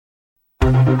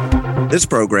This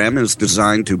program is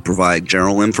designed to provide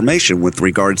general information with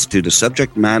regards to the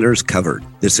subject matters covered.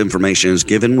 This information is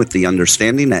given with the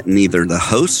understanding that neither the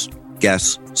hosts,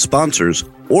 guests, sponsors,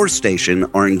 or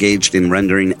station are engaged in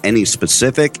rendering any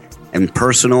specific and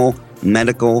personal,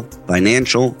 medical,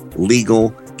 financial,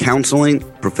 legal, counseling,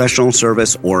 professional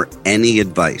service, or any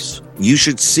advice. You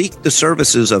should seek the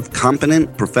services of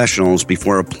competent professionals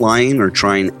before applying or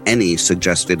trying any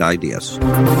suggested ideas.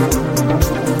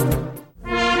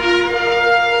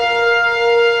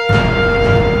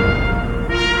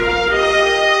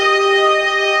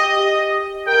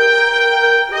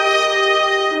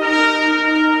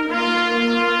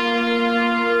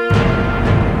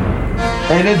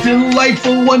 And a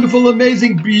delightful, wonderful,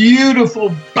 amazing,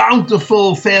 beautiful,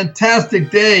 bountiful, fantastic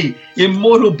day,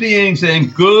 immortal beings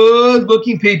and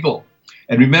good-looking people.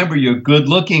 And remember, you're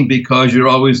good-looking because you're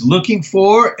always looking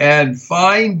for and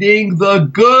finding the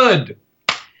good.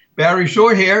 Barry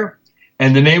Shore here,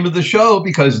 and the name of the show,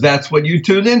 because that's what you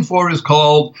tuned in for, is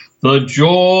called The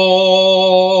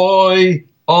Joy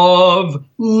of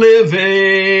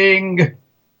Living.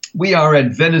 We are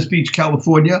at Venice Beach,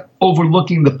 California,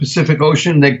 overlooking the Pacific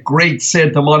Ocean, the great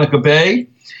Santa Monica Bay.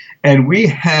 And we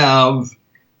have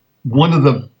one of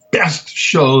the best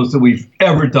shows that we've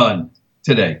ever done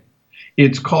today.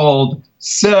 It's called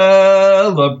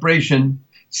Celebration,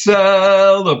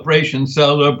 Celebration,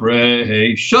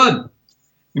 Celebration.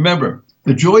 Remember,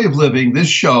 The Joy of Living, this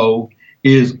show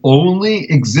is only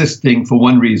existing for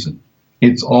one reason.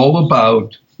 It's all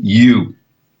about you.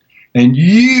 And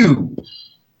you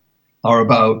are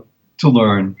about to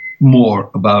learn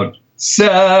more about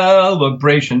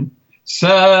celebration,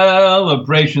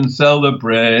 celebration,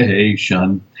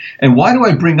 celebration. And why do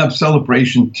I bring up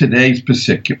celebration today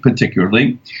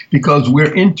particularly? Because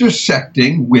we're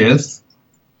intersecting with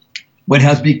what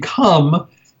has become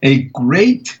a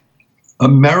great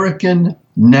American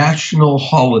national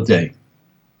holiday,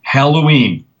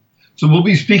 Halloween. So we'll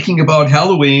be speaking about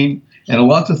Halloween and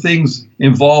lots of things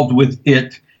involved with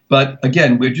it. But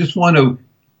again, we just want to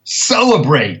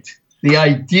celebrate the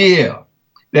idea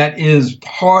that is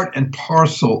part and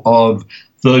parcel of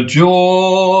the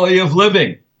joy of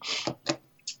living.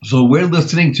 So we're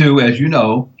listening to, as you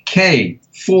know,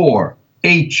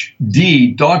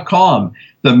 K4HD.com,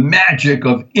 the magic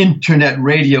of internet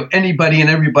radio. Anybody and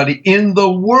everybody in the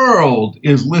world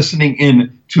is listening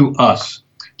in to us.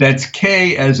 That's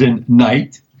K as in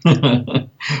night. 4,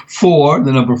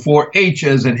 the number 4, H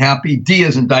as in happy, D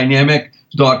as in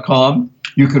dynamic.com.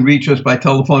 You can reach us by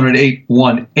telephone at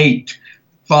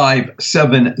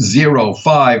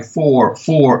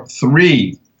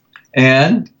 818-570-5443.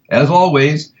 And as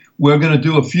always, we're going to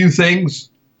do a few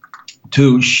things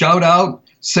to shout out,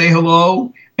 say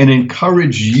hello, and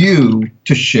encourage you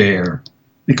to share,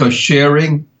 because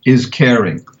sharing is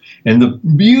caring. And the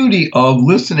beauty of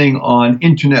listening on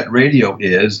internet radio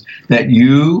is that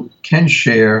you can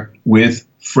share with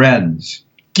friends.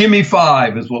 Gimme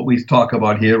 5 is what we talk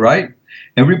about here, right?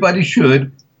 Everybody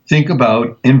should think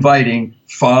about inviting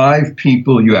 5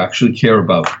 people you actually care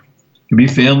about. It could be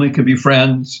family, it could be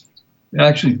friends.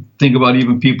 Actually, think about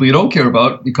even people you don't care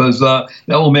about, because that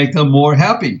will make them more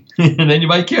happy. And then you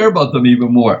might care about them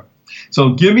even more.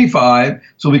 So give me 5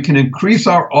 so we can increase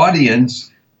our audience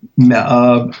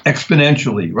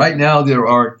exponentially. Right now, there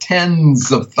are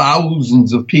tens of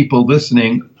thousands of people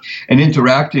listening and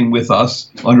interacting with us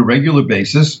on a regular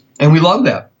basis, and we love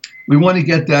that. We want to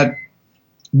get that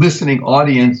listening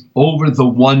audience over the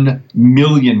 1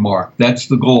 million mark. That's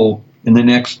the goal in the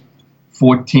next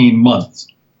 14 months.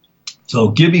 So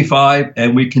give me 5,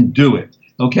 and we can do it.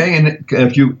 Okay, and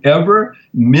if you ever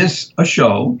miss a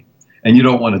show, and you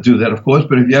don't want to do that, of course,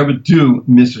 but if you ever do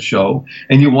miss a show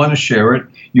and you want to share it,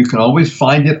 you can always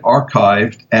find it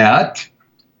archived at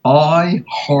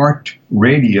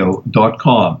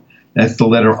iHeartRadio.com. That's the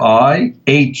letter I,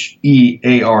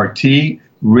 H-E-A-R-T,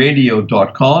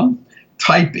 radio.com.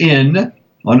 Type in,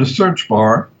 on the search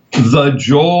bar, The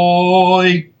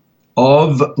Joy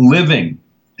of Living,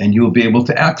 and you'll be able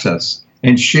to access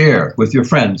and share with your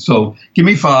friends. So give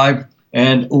me 5.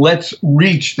 And let's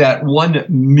reach that 1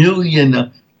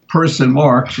 million person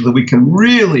mark so that we can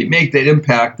really make that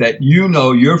impact that you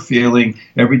know you're feeling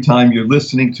every time you're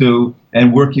listening to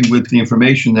and working with the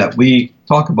information that we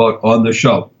talk about on the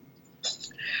show.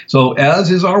 So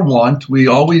as is our wont, we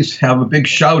always have a big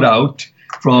shout out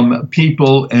from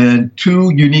people in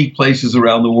 2 unique places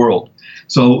around the world.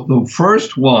 So the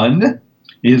first one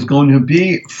is going to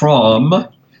be from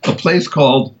a place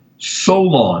called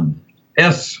Solon,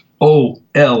 S-O-L-O-N,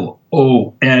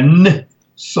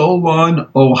 Solon,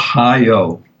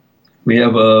 Ohio. We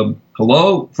have a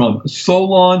hello from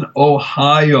Solon,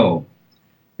 Ohio.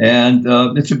 And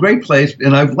it's a great place.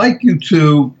 And I'd like you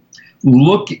to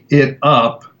look it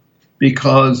up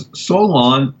because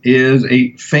Solon is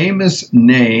a famous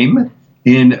name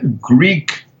in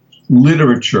Greek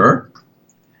literature.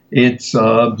 It's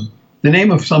the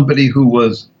name of somebody who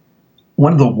was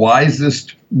one of the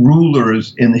wisest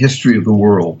rulers in the history of the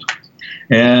world.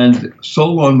 And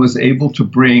Solon was able to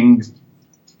bring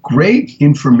great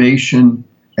information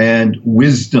and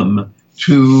wisdom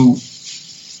to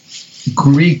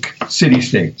Greek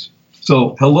city-states.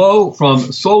 So hello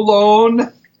from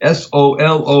Solon,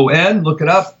 Solon, look it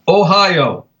up,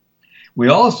 Ohio. We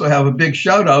also have a big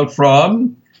shout out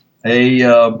from three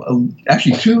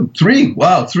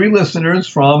listeners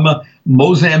from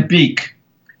Mozambique.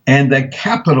 And the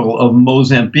capital of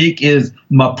Mozambique is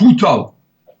Maputo.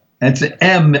 That's an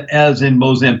M as in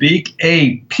Mozambique,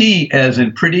 A, P as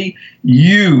in pretty,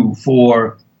 U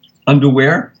for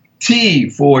underwear, T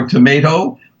for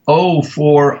tomato, O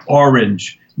for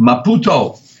orange,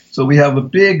 Maputo. So we have a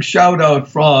big shout out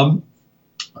from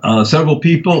several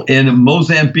people in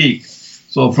Mozambique.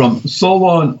 So from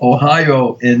Solon,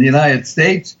 Ohio in the United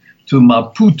States to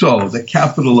Maputo, the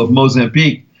capital of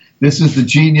Mozambique. This is the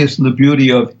genius and the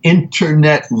beauty of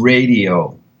internet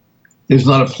radio. There's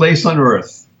not a place on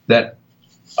earth that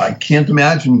I can't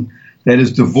imagine that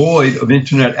is devoid of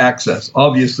internet access.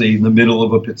 Obviously, in the middle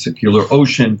of a particular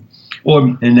ocean,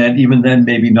 and then even then,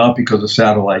 maybe not because of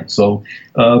satellite. So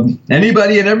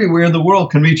anybody and everywhere in the world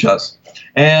can reach us.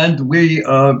 And we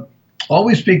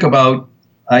always speak about,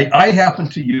 I happen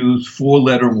to use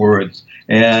four-letter words,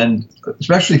 and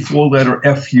especially four-letter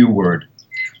FU word.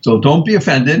 So don't be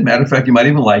offended. Matter of fact, you might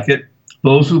even like it.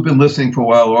 Those who've been listening for a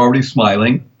while are already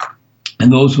smiling.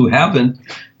 And those who haven't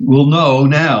will know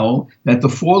now that the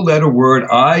four-letter word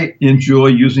I enjoy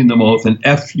using the most, an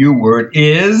FU word,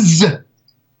 is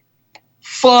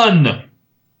fun.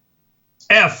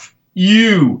 F-U-N-N.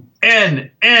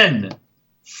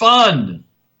 Fun.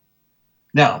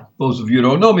 Now, those of you who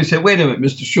don't know me say, wait a minute,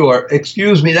 Mr. Shore,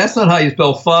 excuse me, that's not how you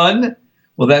spell fun.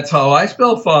 Well, that's how I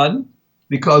spell fun,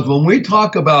 because when we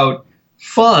talk about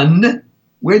fun,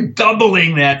 we're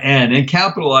doubling that N and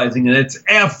capitalizing it. It's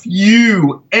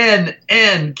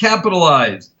F-U-N-N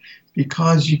capitalized,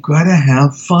 because you got to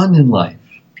have fun in life.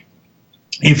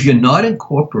 If you're not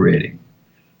incorporating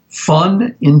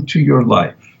fun into your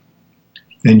life,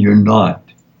 then you're not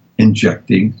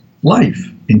injecting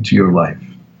life into your life.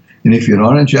 And if you're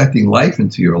not injecting life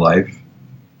into your life,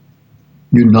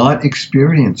 you're not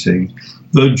experiencing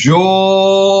the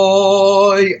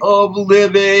joy of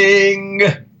living.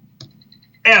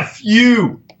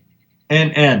 F-U-N-N.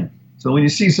 So when you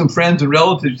see some friends and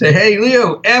relatives say, hey,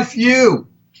 Leo,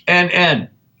 F-U-N-N.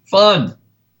 Fun.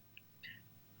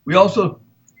 We also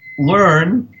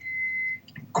learn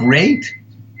great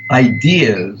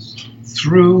ideas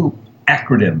through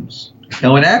acronyms.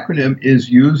 Now, an acronym is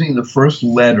using the first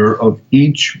letter of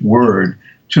each word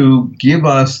to give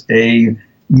us a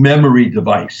memory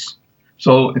device.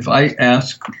 So if I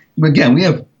ask, again, we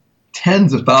have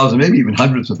tens of thousands, maybe even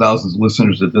hundreds of thousands of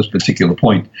listeners at this particular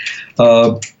point.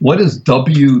 What does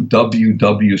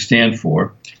WWW stand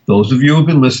for? Those of you who have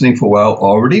been listening for a while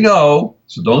already know,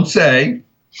 so don't say.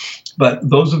 But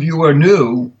those of you who are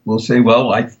new will say,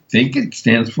 well, I think it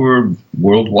stands for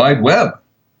World Wide Web.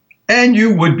 And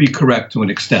you would be correct to an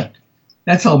extent.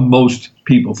 That's how most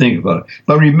people think about it.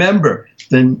 But remember,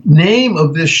 the name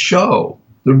of this show,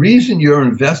 the reason you're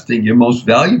investing your most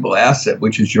valuable asset,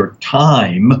 which is your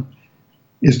time,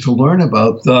 is to learn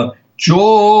about the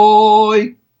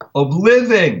joy of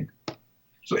living.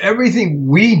 So everything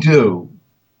we do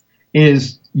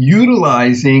is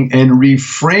utilizing and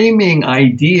reframing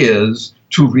ideas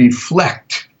to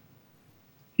reflect,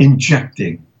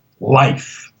 injecting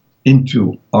life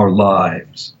into our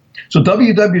lives. So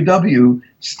WWW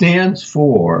stands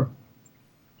for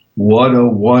What a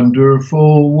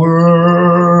Wonderful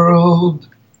World.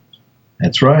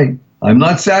 That's right. I'm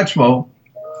not Satchmo,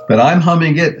 but I'm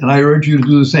humming it, and I urge you to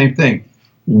do the same thing.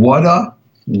 What a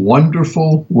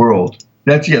wonderful world.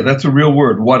 That's a real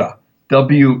word. What a.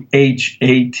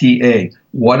 W-H-A-T-A.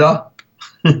 What a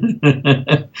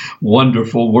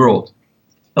wonderful world.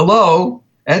 Hello.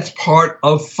 That's part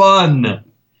of fun.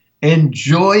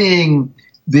 Enjoying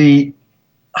the,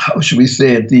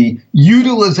 the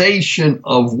utilization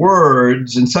of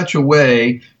words in such a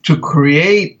way to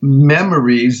create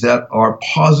memories that are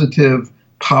positive,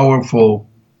 powerful,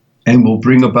 and will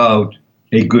bring about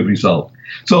a good result.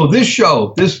 So this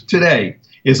show, today,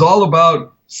 is all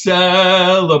about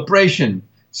celebration.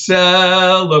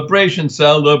 Celebration,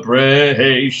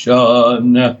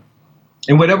 celebration.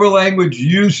 In whatever language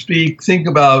you speak, think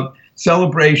about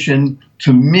celebration.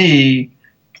 To me,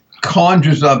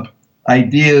 conjures up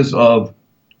ideas of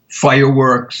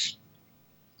fireworks,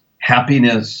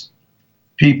 happiness,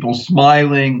 people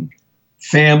smiling,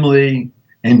 family,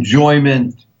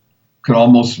 enjoyment. Could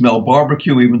almost smell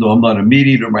barbecue, even though I'm not a meat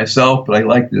eater myself, but I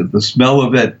like the smell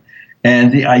of it.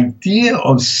 And the idea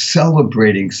of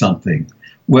celebrating something,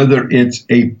 whether it's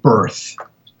a birth,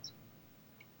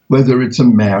 whether it's a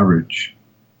marriage,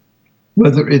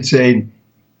 whether it's a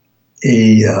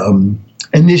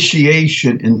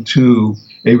initiation into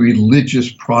a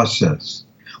religious process,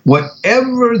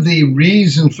 whatever the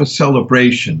reason for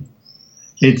celebration,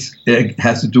 it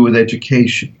has to do with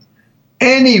education.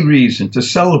 Any reason to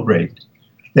celebrate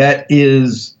that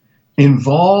is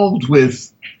involved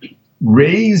with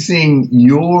raising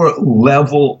your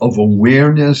level of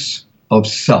awareness of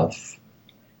self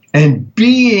and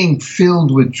being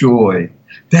filled with joy,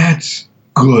 that's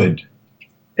good.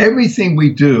 Everything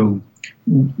we do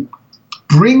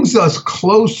brings us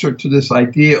closer to this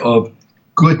idea of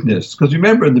goodness. Because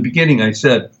remember, in the beginning I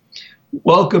said,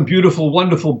 welcome, beautiful,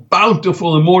 wonderful,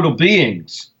 bountiful, immortal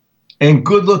beings and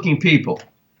good-looking people.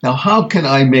 Now, how can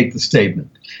I make the statement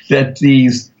that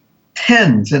these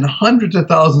tens and hundreds of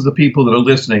thousands of people that are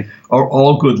listening are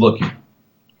all good-looking?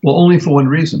 Well, only for one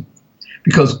reason.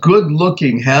 Because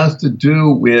good-looking has to do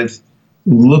with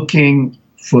looking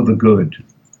for the good.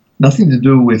 Nothing to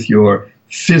do with your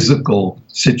physical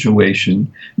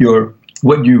situation, your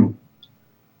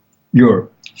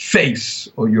face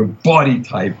or your body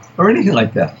type or anything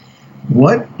like that.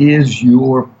 What is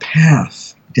your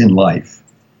path in life?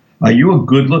 Are you a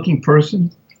good-looking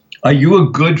person? Are you a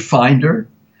good finder?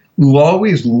 Who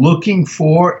always looking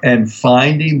for and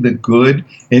finding the good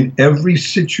in every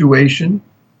situation?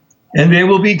 And there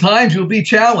will be times you'll be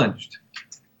challenged.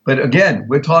 But again,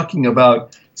 we're talking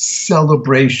about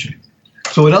celebration.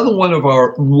 So another one of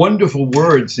our wonderful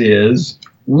words is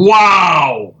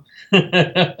wow.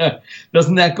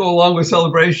 Doesn't that go along with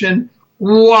celebration?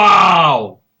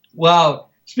 Wow. Wow.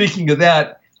 Speaking of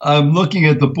that, I'm looking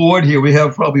at the board here. We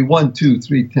have probably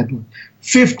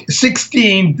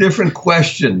 16 different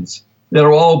questions that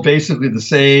are all basically the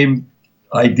same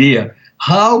idea.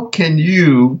 How can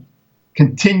you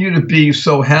continue to be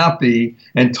so happy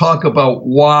and talk about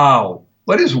wow?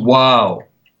 What is wow?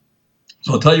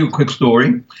 So I'll tell you a quick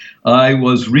story. I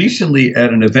was recently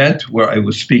at an event where I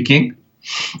was speaking.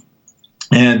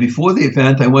 And before the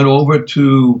event, I went over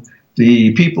to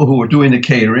the people who were doing the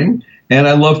catering. And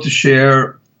I love to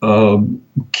share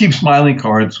Keep Smiling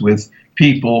cards with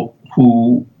people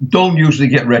who don't usually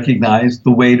get recognized,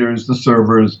 the waiters, the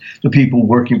servers, the people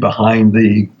working behind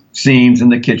the scenes in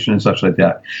the kitchen and such like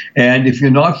that. And if you're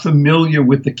not familiar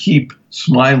with the Keep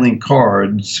Smiling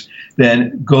cards,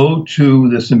 then go to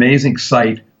this amazing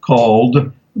site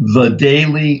called The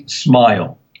Daily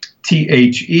Smile,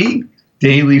 THE,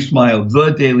 Daily Smile,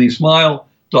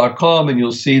 thedailysmile.com, and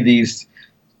you'll see these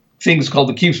things called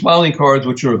the Keep Smiling cards,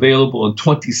 which are available in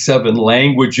 27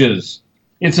 languages.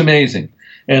 It's amazing.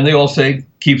 And they all say,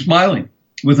 keep smiling,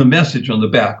 with a message on the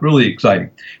back. Really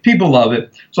exciting. People love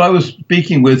it. So I was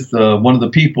speaking with one of the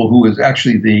people who is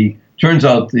actually turns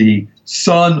out the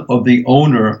son of the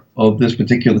owner of this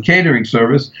particular catering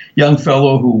service, young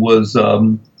fellow who was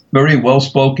very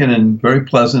well-spoken and very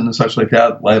pleasant and such like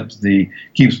that, loved the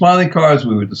Keep Smiling cards.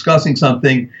 We were discussing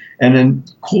something. And in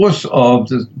the course of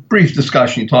this brief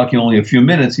discussion, talking only a few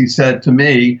minutes, he said to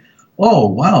me, oh,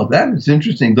 wow, that is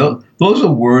interesting. Those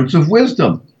are words of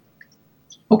wisdom.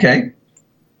 Okay.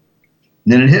 And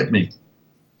then it hit me.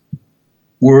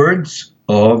 Words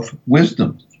of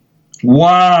wisdom.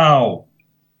 Wow.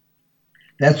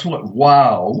 That's what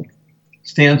wow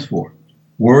stands for.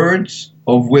 Words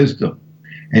of wisdom.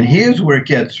 And here's where it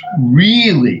gets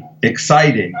really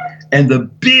exciting and the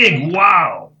big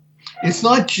wow. It's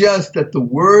not just that the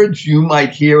words you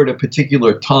might hear at a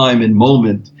particular time and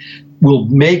moment will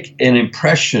make an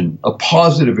impression, a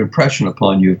positive impression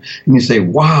upon you. And you say,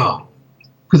 wow,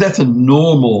 because that's a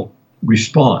normal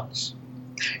response.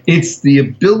 It's the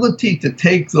ability to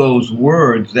take those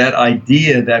words, that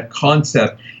idea, that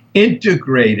concept,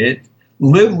 integrate it,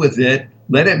 live with it,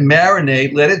 let it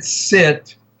marinate, let it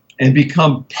sit, and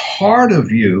become part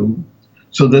of you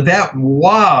so that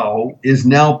wow is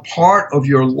now part of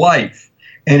your life.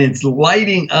 And it's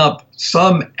lighting up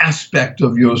some aspect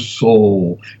of your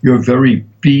soul, your very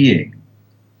being.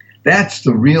 That's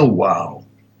the real wow.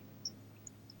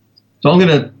 So I'm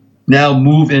going to now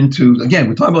move into, again,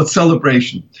 we're talking about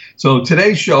celebration. So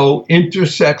today's show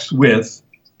intersects with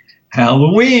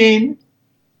Halloween.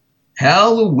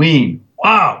 Halloween.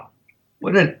 Wow.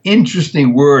 What an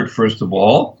interesting word, first of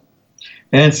all.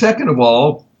 And second of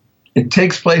all, it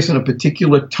takes place in a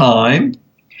particular time.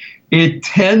 It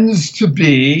tends to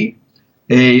be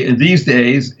these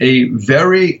days a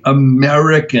very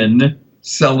American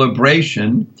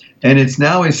celebration, and it's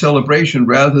now a celebration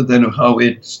rather than how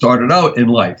it started out in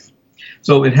life.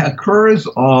 So it occurs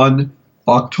on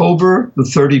October the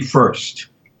 31st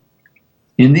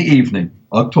in the evening,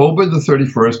 October the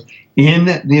 31st in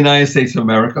the United States of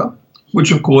America,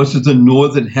 which of course is the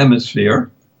Northern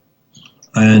Hemisphere,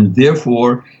 and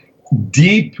therefore not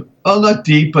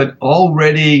deep, but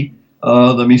already,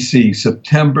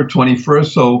 September 21st,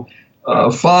 so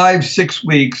 5-6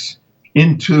 weeks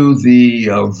into the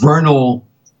vernal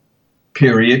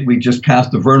period. We just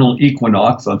passed the vernal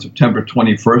equinox on September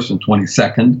 21st and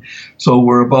 22nd, so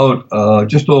we're about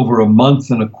just over a month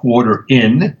and a quarter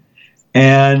in,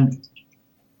 and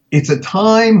it's a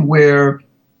time where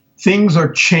things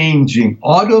are changing.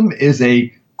 Autumn is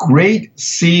a great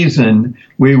season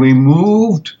where we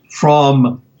moved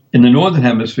from, in the Northern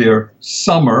Hemisphere,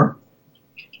 summer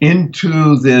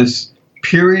into this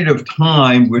period of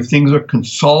time where things are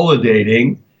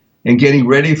consolidating and getting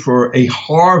ready for a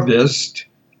harvest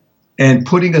and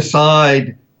putting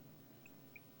aside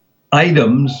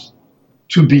items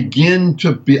to begin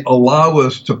to allow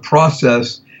us to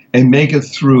process and make it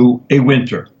through a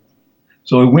winter.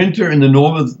 So a winter in the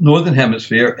Northern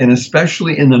Hemisphere, and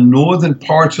especially in the northern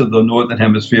parts of the Northern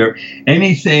Hemisphere,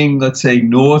 anything, let's say,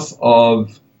 north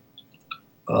of,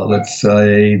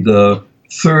 the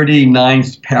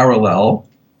 39th parallel,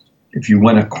 if you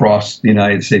went across the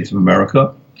United States of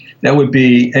America, that would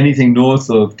be anything north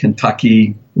of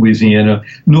Kentucky, Louisiana,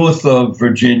 north of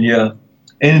Virginia,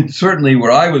 and certainly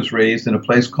where I was raised in a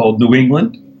place called New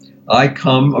England. I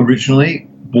come originally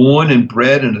born and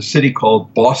bred in a city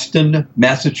called Boston,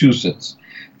 Massachusetts.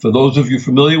 For those of you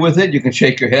familiar with it, you can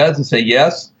shake your heads and say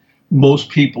yes. Most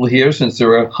people here, since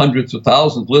there are hundreds of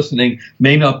thousands listening,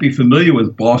 may not be familiar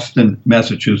with Boston,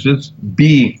 Massachusetts.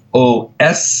 B-O-S-T-O-N,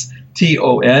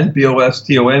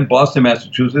 Boston,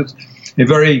 Massachusetts, a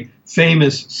very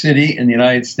famous city in the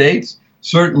United States,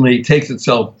 certainly takes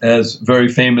itself as very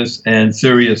famous and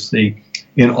seriously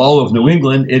in all of New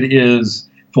England. It is,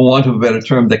 for want of a better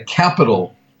term, the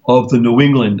capital of the New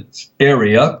England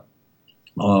area,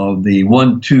 of the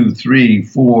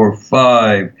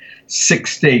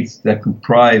 6 states that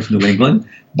comprise New England.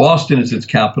 Boston is its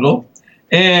capital,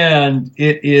 and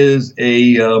it is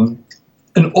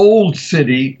an old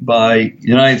city by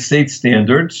United States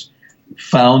standards,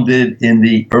 founded in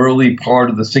the early part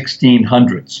of the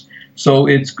 1600s. So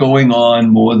it's going on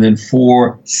more than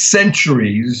 4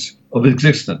 centuries of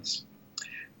existence.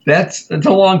 That's a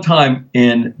long time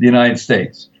in the United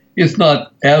States. It's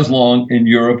not as long in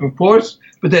Europe, of course,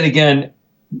 but then again,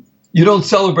 you don't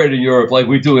celebrate in Europe like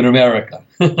we do in America.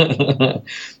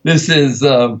 This is,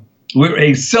 we're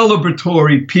a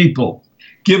celebratory people,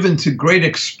 given to great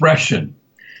expression.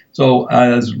 So I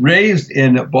was raised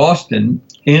in Boston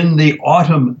in the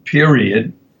autumn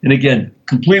period, and again,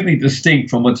 completely distinct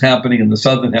from what's happening in the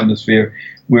Southern Hemisphere,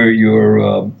 where you're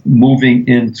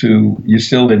you're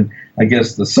still in, I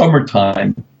guess, the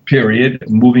summertime period,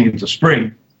 moving into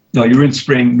spring. No, you're in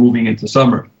spring, moving into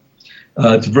summer.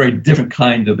 It's a very different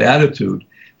kind of attitude.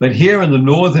 But here in the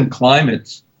northern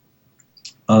climates,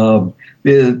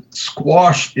 the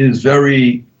squash is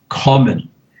very common.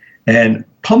 And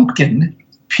pumpkin,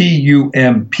 P-U-M-P-K-I-N,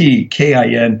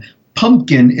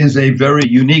 pumpkin is a very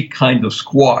unique kind of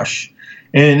squash.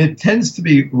 And it tends to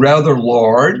be rather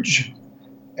large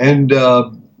and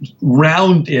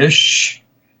roundish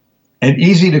and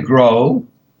easy to grow.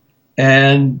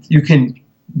 And you can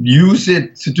use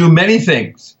it to do many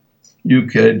things. You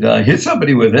could hit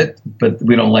somebody with it, but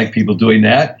we don't like people doing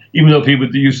that, even though people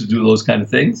used to do those kind of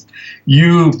things.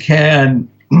 You can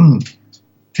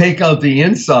take out the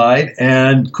inside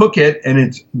and cook it, and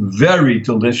it's very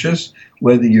delicious,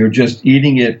 whether you're just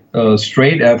eating it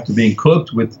straight after being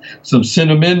cooked with some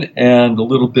cinnamon and a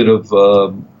little bit of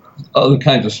other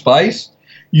kinds of spice.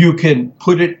 You can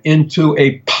put it into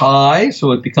a pie,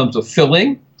 so it becomes a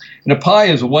filling. And a pie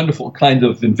is a wonderful kind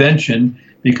of invention,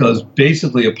 because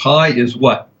basically a pie is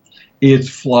what? It's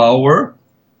flour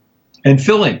and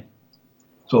filling.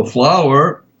 So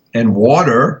flour and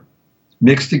water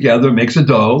mixed together makes a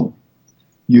dough.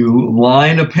 You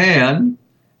line a pan,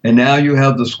 and now you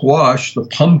have the squash, the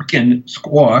pumpkin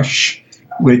squash,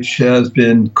 which has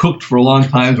been cooked for a long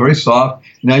time, very soft.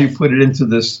 Now you put it into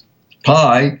this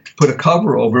pie, put a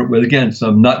cover over it with, again,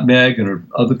 some nutmeg and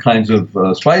other kinds of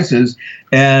spices,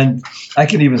 and I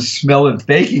can even smell it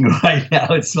baking right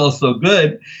now. It smells so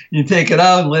good. You take it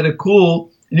out and let it cool,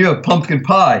 and you have pumpkin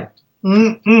pie.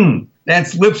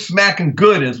 That's lip smacking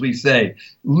good, as we say.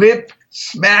 Lip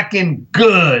smacking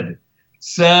good.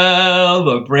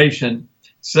 celebration.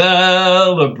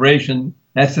 Celebration.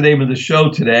 That's the name of the show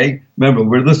today. Remember,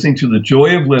 we're listening to The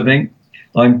Joy of Living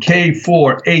on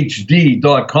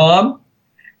K4HD.com.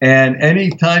 And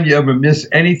anytime you ever miss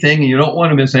anything, and you don't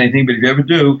want to miss anything, but if you ever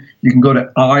do, you can go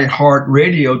to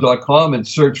iHeartRadio.com and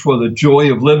search for The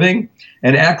Joy of Living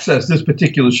and access this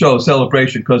particular show,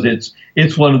 Celebration, because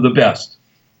it's one of the best.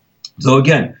 So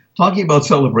again, talking about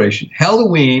celebration,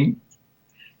 Halloween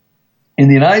in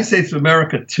the United States of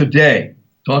America today,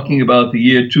 talking about the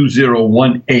year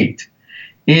 2018,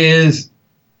 is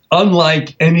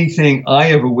unlike anything I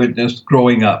ever witnessed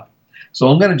growing up. So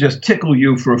I'm going to just tickle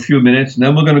you for a few minutes, and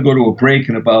then we're going to go to a break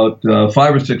in about 5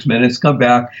 or 6 minutes, come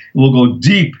back, and we'll go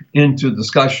deep into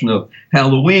discussion of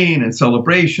Halloween and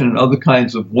celebration and other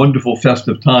kinds of wonderful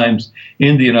festive times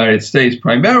in the United States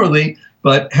primarily,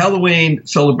 but Halloween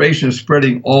celebration is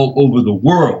spreading all over the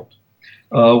world.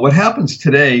 What happens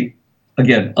today,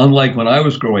 again, unlike when I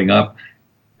was growing up,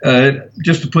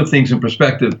 just to put things in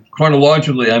perspective,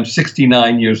 chronologically, I'm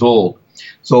 69 years old.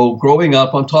 So growing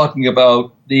up, I'm talking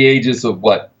about the ages of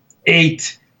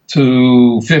 8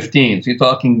 to 15. So you're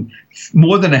talking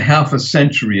more than a half a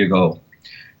century ago.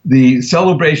 The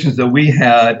celebrations that we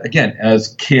had, again,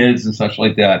 as kids and such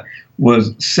like that,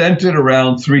 was centered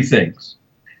around three things.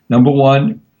 Number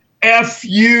one,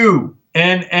 F-U-N-N,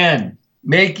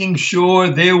 making sure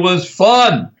there was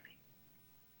fun.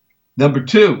 Number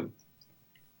two,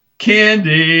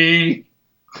 candy.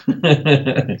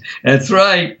 That's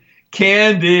right.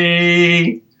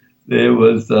 Candy. There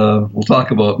was, we'll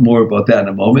talk more about that in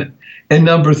a moment. And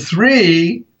number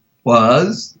three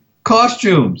was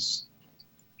costumes,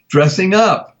 dressing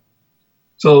up.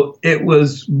 So it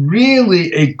was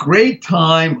really a great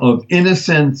time of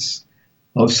innocence,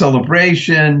 of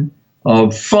celebration,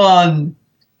 of fun.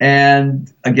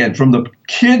 And again, from the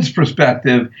kids'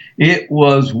 perspective, it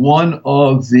was one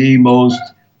of the most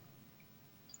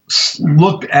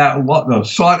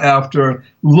sought after,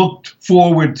 looked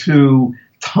forward to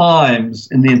times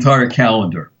in the entire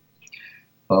calendar.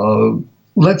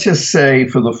 Let's just say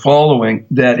for the following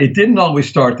that it didn't always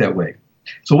start that way.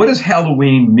 So what does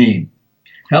Halloween mean?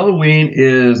 Halloween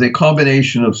is a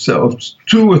combination of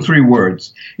 2 or 3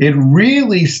 words. It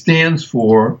really stands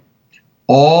for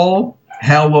All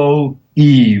Hallow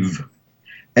Eve.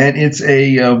 And it's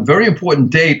a very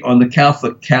important date on the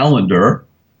Catholic calendar,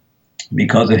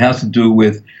 because it has to do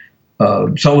with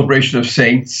celebration of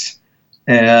saints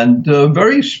and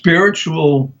very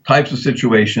spiritual types of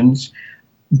situations.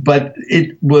 But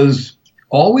it was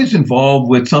always involved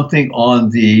with something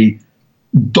on the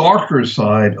darker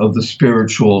side of the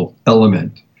spiritual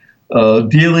element,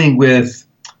 dealing with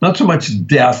not so much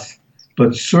death,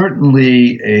 but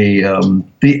certainly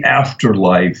the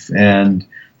afterlife and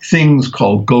things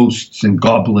called ghosts and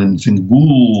goblins and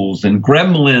ghouls and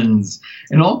gremlins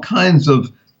and all kinds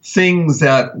of things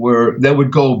that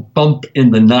would go bump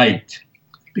in the night,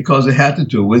 because it had to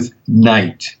do with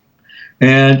night.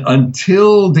 And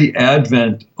until the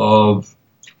advent of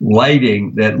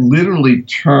lighting that literally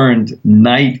turned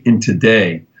night into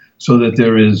day, so that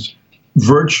there is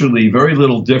virtually very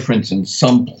little difference in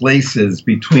some places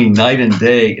between night and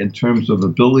day in terms of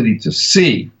ability to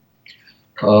see,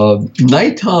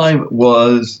 nighttime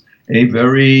was a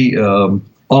very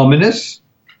ominous,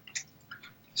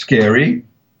 scary,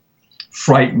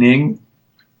 frightening,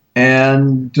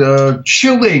 and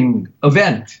chilling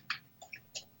event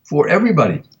for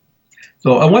everybody.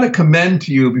 So I want to commend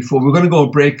to you before, we're going to go a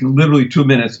break in literally 2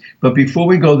 minutes, but before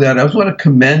we go there, I just want to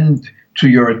commend to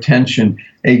your attention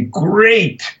a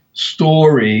great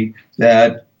story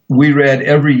that we read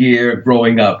every year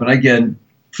growing up. And again,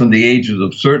 from the ages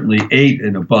of certainly 8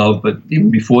 and above, but even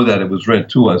before that, it was read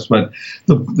to us. But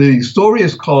the story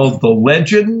is called The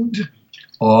Legend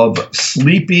of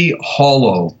Sleepy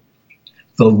Hollow.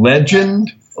 The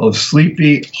Legend of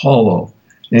Sleepy Hollow.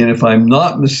 And if I'm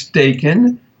not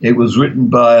mistaken, it was written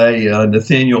by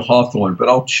Nathaniel Hawthorne, but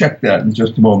I'll check that in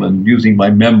just a moment, using my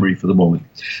memory for the moment.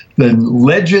 The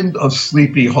Legend of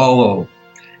Sleepy Hollow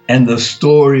and the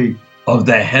story of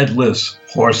the Headless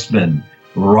Horseman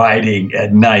riding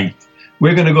at night.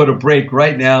 We're going to go to break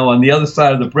right now. On the other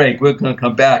side of the break, we're going to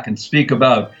come back and speak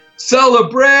about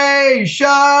celebration.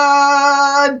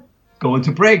 Going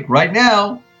to break right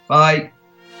now. Bye.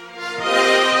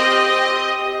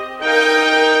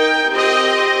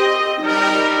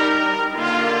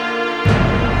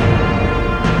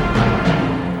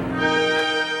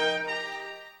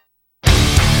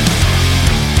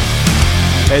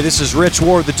 Hey, this is Rich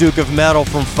Ward, the Duke of Metal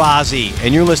from Fozzy,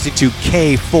 and you're listening to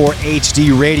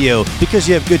K4HD Radio, because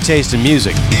you have good taste in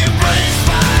music.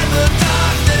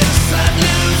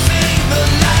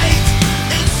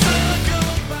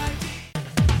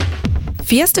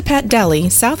 Fiesta Pet Deli,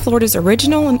 South Florida's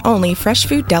original and only fresh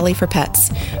food deli for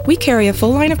pets. We carry a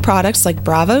full line of products like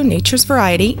Bravo, Nature's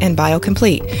Variety, and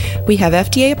BioComplete. We have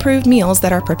FDA-approved meals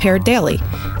that are prepared daily.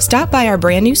 Stop by our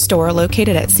brand new store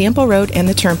located at Sample Road and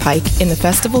the Turnpike in the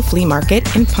Festival Flea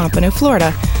Market in Pompano,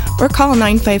 Florida, or call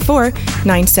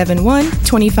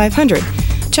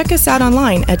 954-971-2500. Check us out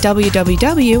online at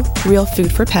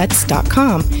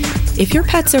www.realfoodforpets.com. If your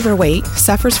pet's overweight,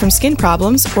 suffers from skin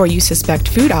problems, or you suspect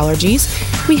food allergies,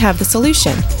 we have the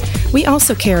solution. We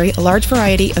also carry a large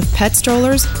variety of pet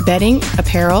strollers, bedding,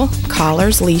 apparel,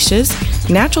 collars, leashes,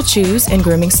 natural chews, and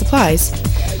grooming supplies.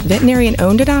 Veterinarian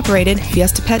owned and operated,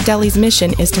 Fiesta Pet Deli's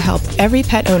mission is to help every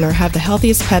pet owner have the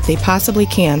healthiest pet they possibly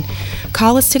can.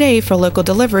 Call us today for local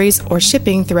deliveries or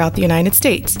shipping throughout the United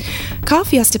States. Call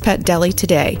Fiesta Pet Deli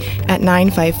today at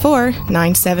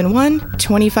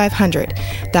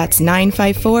 954-971-2500. That's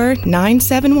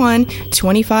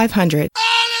 954-971-2500.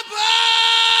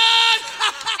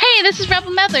 Hey, this is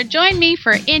Rebel Medler. Join me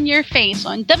for In Your Face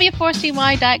on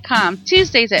W4CY.com,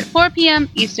 Tuesdays at 4 p.m.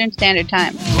 Eastern Standard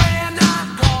Time.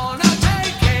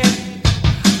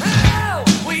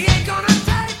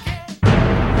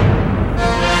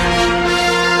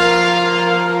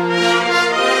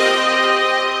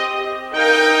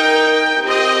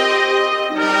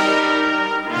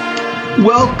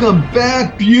 Welcome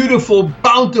back, beautiful,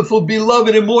 bountiful,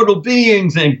 beloved, immortal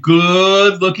beings and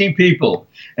good-looking people.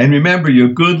 And remember, you're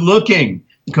good-looking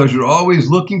because you're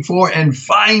always looking for and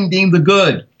finding the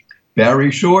good. Barry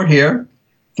Shore here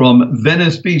from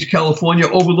Venice Beach, California,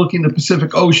 overlooking the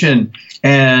Pacific Ocean.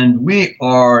 And we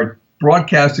are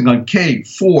broadcasting on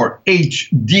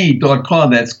K4HD.com.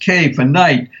 That's K for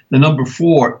night, the number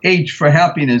 4, H for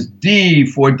happiness, D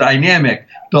for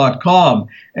dynamic.com.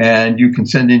 And you can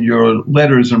send in your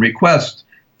letters and requests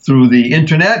through the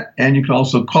internet. And you can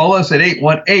also call us at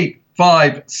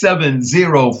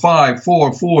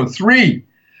 818-570-5443.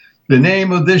 The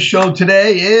name of this show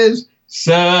today is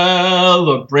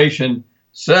Celebration.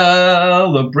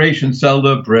 Celebration,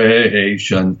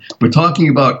 celebration. We're talking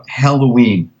about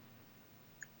Halloween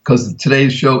because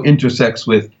today's show intersects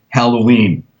with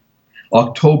Halloween,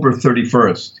 October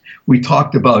 31st. We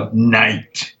talked about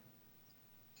night.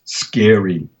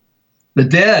 Scary. The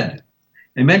dead.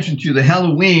 I mentioned to you that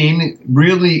Halloween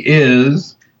really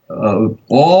is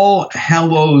All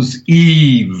Hallows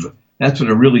Eve. That's what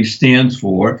it really stands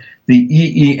for. The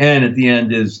E-E-N at the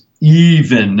end is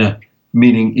even,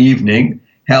 meaning evening.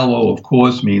 Hallow, of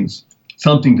course, means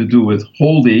something to do with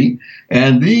holy.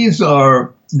 And these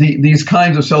are these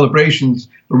kinds of celebrations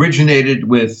originated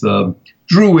with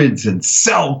Druids and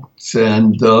Celts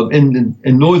and in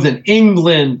northern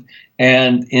England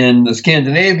and in the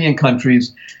Scandinavian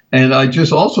countries. And I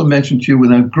just also mentioned to you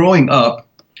when I was growing up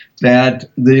that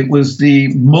it was the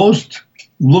most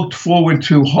looked forward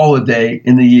to holiday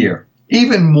in the year,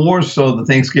 even more so than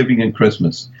Thanksgiving and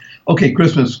Christmas. Okay,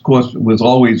 Christmas, of course, was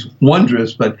always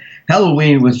wondrous, but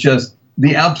Halloween was just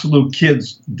the absolute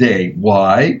kids' day.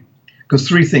 Why? Because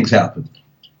 3 things happened.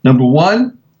 Number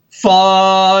 1,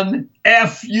 fun.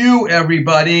 F-U,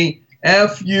 everybody.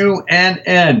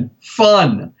 F-U-N-N.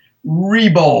 Fun.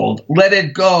 Ribald. Let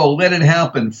it go. Let it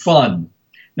happen. Fun.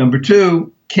 Number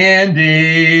 2,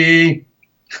 candy.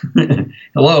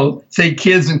 Hello. Say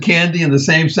kids and candy in the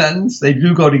same sentence. They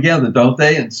do go together, don't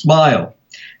they? And smile.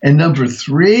 And number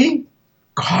 3,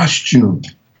 costume.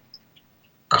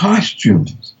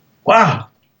 Costumes. Wow.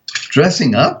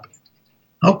 Dressing up?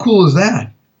 How cool is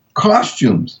that?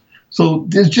 Costumes. So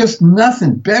there's just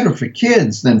nothing better for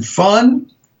kids than fun,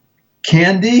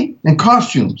 candy, and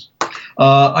costumes.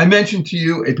 I mentioned to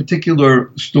you a particular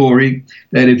story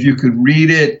that if you could read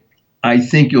it, I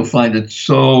think you'll find it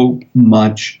so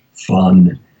much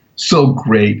fun. So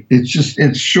great.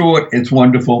 It's short. It's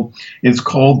wonderful. It's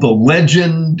called The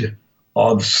Legend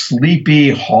of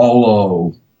Sleepy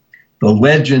Hollow. The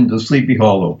Legend of Sleepy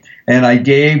Hollow. And I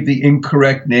gave the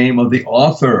incorrect name of the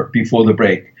author before the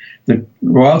break. The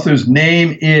author's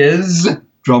name is,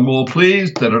 drumroll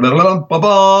please,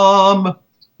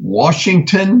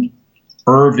 Washington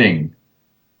Irving.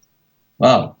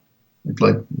 Wow.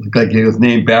 Look like his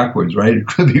name backwards, right? It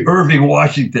could be Irving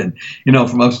Washington,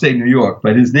 from upstate New York.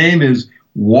 But his name is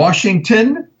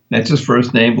Washington. That's his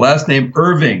first name. Last name,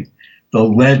 Irving. The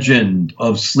Legend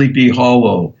of Sleepy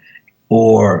Hollow,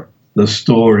 or the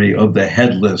story of the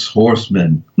Headless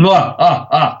Horseman.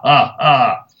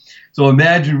 So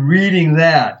imagine reading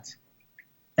that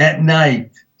at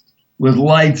night with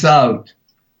lights out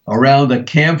around a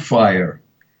campfire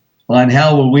on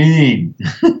Halloween.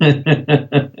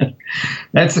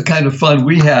 That's the kind of fun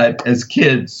we had as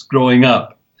kids growing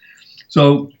up.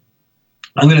 So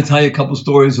I'm going to tell you a couple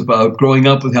stories about growing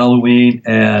up with Halloween,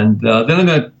 and then I'm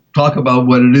going to talk about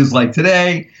what it is like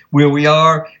today, where we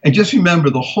are. And just remember,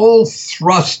 the whole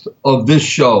thrust of this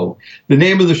show, the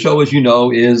name of the show, as you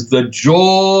know, is The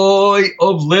Joy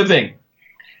of Living.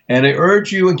 And I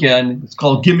urge you again, it's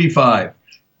called Give Me Five.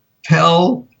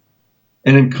 Tell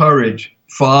and encourage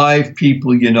 5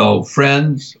 people you know,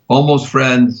 friends, almost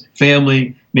friends,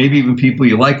 family, maybe even people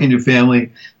you like in your family,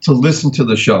 to listen to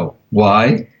the show.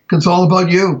 Why? Because it's all about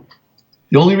you.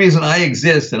 The only reason I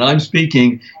exist and I'm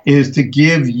speaking is to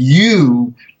give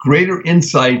you greater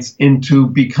insights into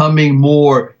becoming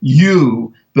more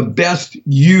you, the best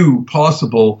you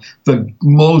possible, the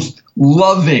most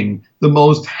loving, the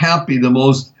most happy, the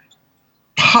most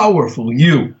powerful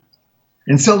you.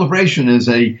 And celebration is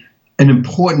an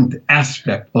important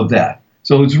aspect of that.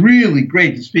 So it's really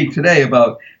great to speak today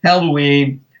about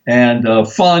Halloween and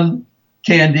fun,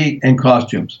 candy, and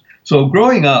costumes. So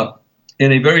growing up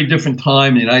in a very different time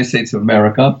in the United States of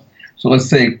America, so let's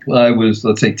say I was,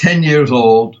 10 years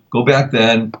old, go back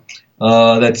then,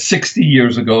 that's 60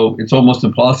 years ago. It's almost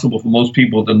impossible for most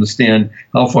people to understand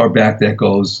how far back that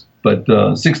goes, but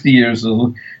 60 years is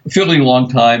a fairly long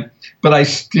time. But I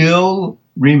still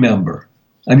remember,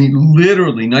 I mean,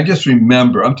 literally, not just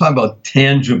remember, I'm talking about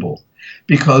tangible,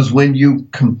 because when you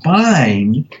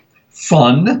combine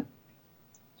fun,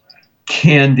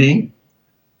 candy,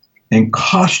 and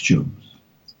costumes,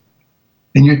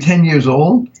 and you're 10 years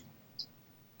old,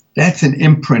 that's an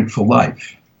imprint for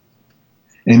life.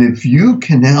 And if you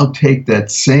can now take that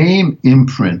same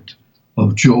imprint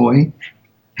of joy,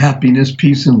 happiness,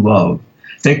 peace, and love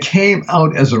that came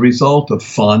out as a result of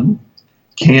fun,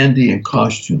 candy, and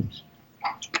costumes,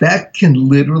 that can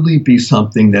literally be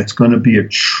something that's going to be a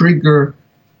trigger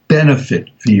benefit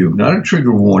for you, not a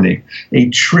trigger warning, a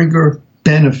trigger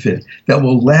benefit that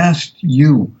will last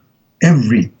you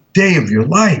every day of your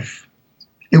life.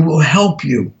 It will help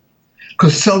you,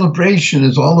 because celebration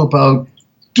is all about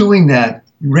doing that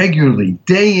regularly,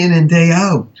 day in and day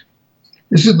out.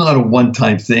 This is not a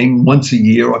one-time thing, once a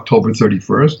year, October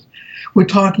 31st. We're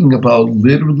talking about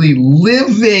literally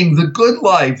living the good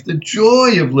life, the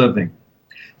joy of living.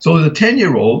 So the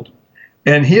 10-year-old,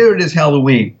 and here it is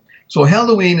Halloween. So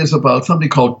Halloween is about something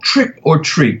called trick or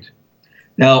treat.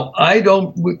 Now, I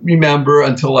don't remember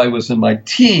until I was in my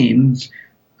teens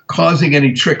causing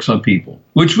any tricks on people,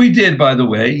 which we did, by the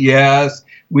way. Yes,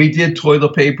 we did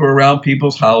toilet paper around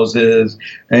people's houses,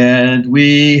 and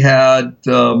we had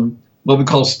what we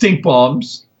call stink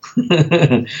bombs.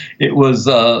 It was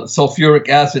sulfuric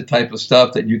acid type of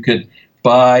stuff that you could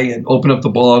buy and open up the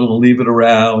bottle and leave it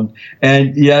around.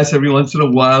 And yes, every once in a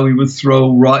while we would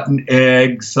throw rotten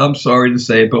eggs. I'm sorry to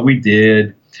say it, but we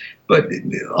did. But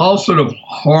all sort of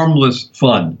harmless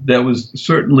fun. That was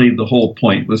certainly the whole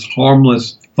point, was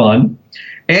harmless fun.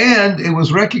 And it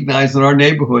was recognized in our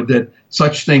neighborhood that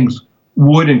such things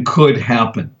would and could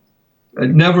happen,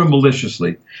 never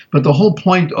maliciously. But the whole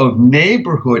point of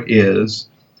neighborhood is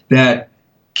that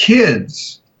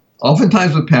kids,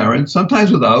 oftentimes with parents,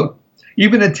 sometimes without,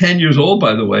 even at 10 years old,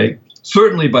 by the way,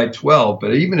 certainly by 12,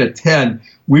 but even at 10,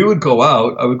 we would go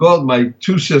out. I would go out with my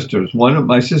 2 sisters. One of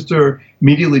my sister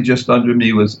immediately just under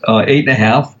me was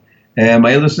 8.5, and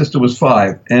my other sister was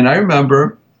 5. And I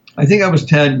remember, I think I was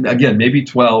 10, again, maybe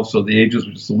 12, so the ages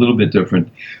were just a little bit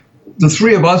different. The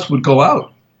 3 of us would go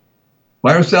out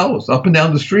by ourselves, up and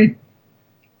down the street.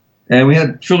 And we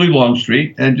had Philly Long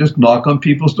Street, and just knock on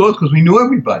people's doors because we knew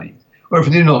everybody. Or if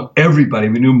we didn't know everybody,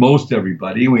 we knew most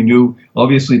everybody. We knew,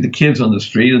 obviously, the kids on the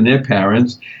street and their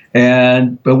parents.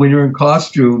 But when you're in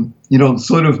costume, you don't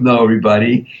sort of know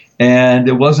everybody. And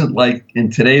it wasn't like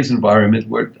in today's environment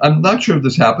where, I'm not sure if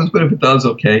this happens, but if it does,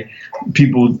 okay,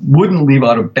 people wouldn't leave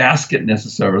out a basket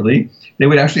necessarily. They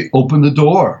would actually open the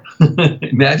door.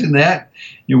 Imagine that.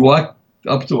 You walk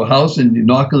up to a house and you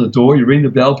knock on the door, you ring the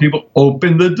bell, people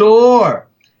open the door.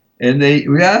 And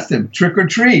we asked them, trick or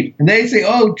treat. And they say,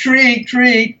 oh, treat,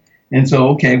 treat. And so,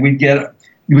 okay, we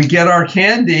get our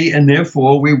candy, and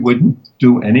therefore we wouldn't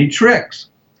do any tricks.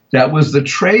 That was the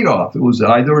trade-off. It was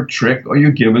either a trick or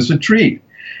you give us a treat.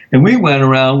 And we went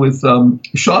around with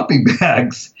shopping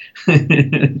bags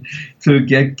to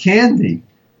get candy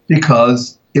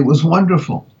because it was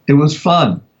wonderful. It was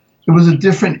fun. It was a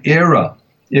different era.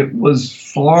 It was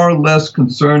far less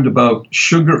concerned about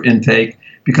sugar intake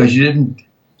because you didn't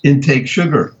intake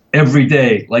sugar every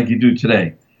day like you do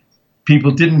today. People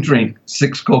didn't drink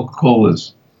 6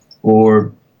 Coca-Colas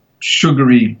or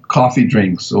sugary coffee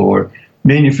drinks or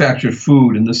manufactured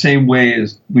food in the same way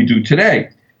as we do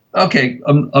today. Okay,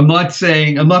 I'm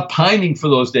not pining for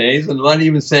those days, and I'm not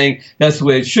even saying that's the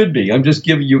way it should be. I'm just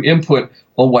giving you input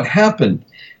on what happened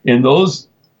in those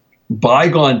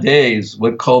bygone days,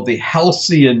 what called the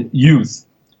halcyon youth.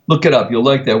 Look it up. You'll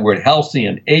like that word,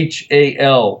 halcyon,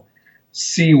 Halcyon.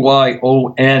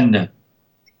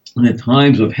 In the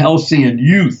times of halcyon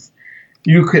youth,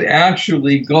 you could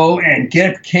actually go and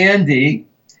get candy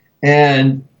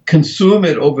and consume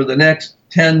it over the next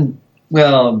 10,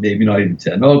 well, maybe not even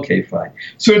 10. Okay, fine.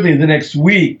 Certainly the next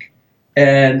week,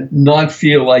 and not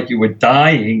feel like you were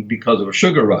dying because of a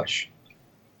sugar rush.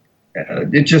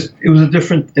 It was a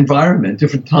different environment,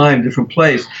 different time, different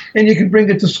place. And you could bring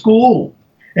it to school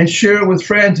and share it with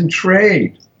friends and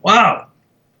trade. Wow.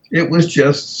 It was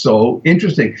just so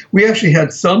interesting. We actually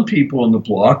had some people on the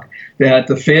block that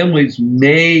the families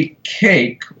made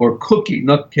cake or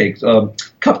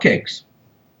cupcakes.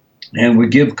 And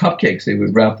would give cupcakes. They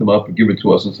would wrap them up and give it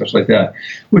to us and stuff like that,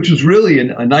 which was really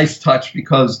a nice touch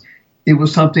because it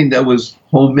was something that was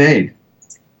homemade.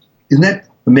 Isn't that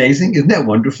amazing? Isn't that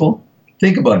wonderful?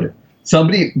 Think about it.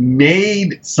 Somebody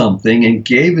made something and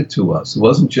gave it to us. It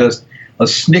wasn't just a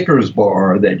Snickers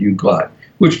bar that you got,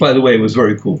 which, by the way, was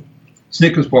very cool.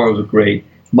 Snickers bar was great.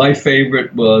 My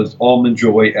favorite was Almond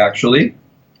Joy, actually.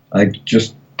 I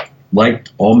just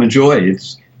liked Almond Joy.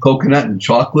 It's coconut and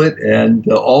chocolate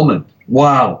and almond.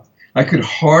 Wow. I could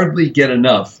hardly get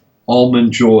enough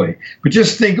Almond Joy. But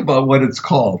just think about what it's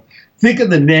called. Think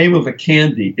of the name of a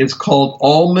candy. It's called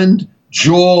Almond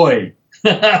Joy.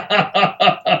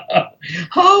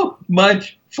 How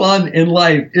much fun in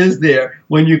life is there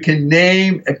when you can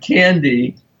name a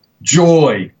candy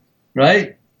Joy,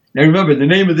 right? Now remember, the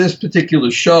name of this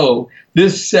particular show,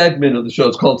 this segment of the show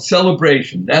is called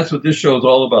Celebration. That's what this show is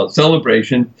all about,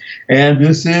 celebration. And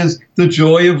this is The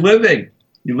Joy of Living.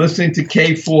 You're listening to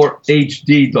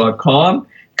K4HD.com. You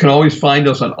can always find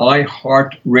us on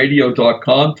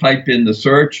iHeartRadio.com. Type in the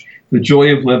search, The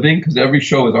Joy of Living, because every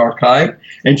show is archived,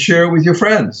 and share it with your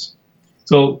friends.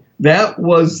 So that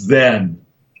was then.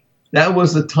 That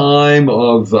was the time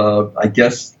of, I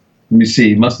guess, let me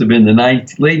see, it must have been the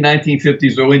late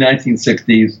 1950s, early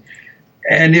 1960s.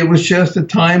 And it was just a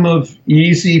time of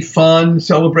easy, fun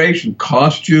celebration.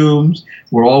 Costumes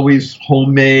were always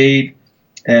homemade.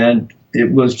 And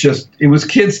it was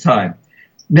kids' time.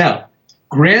 Now,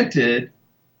 granted,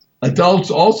 adults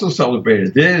also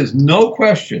celebrated. There is no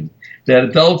question that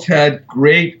adults had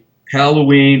great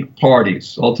Halloween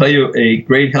parties. I'll tell you a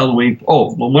great Halloween.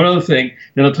 Oh, well, one other thing,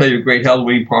 then I'll tell you a great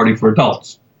Halloween party for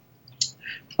adults.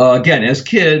 Again, as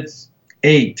kids,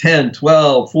 8, 10,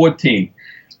 12, 14,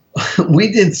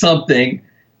 we did something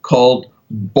called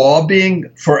bobbing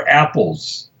for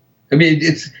apples. I mean,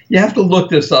 you have to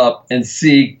look this up and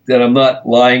see that I'm not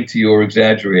lying to you or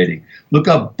exaggerating. Look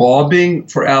up bobbing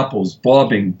for apples.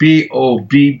 Bobbing, Bobbing,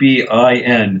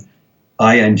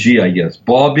 I guess.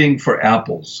 Bobbing for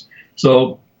apples.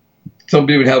 So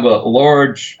somebody would have a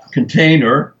large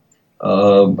container,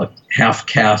 a half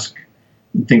cask,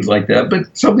 and things like that,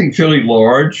 but something fairly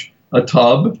large, a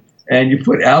tub, and you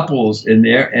put apples in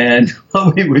there. And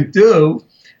what we would do,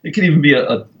 it could even be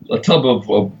a tub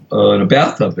of a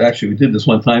bathtub. Actually, we did this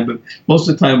one time, but most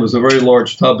of the time it was a very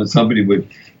large tub that somebody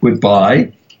would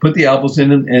buy, put the apples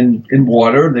in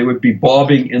water, and they would be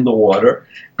bobbing in the water.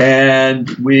 And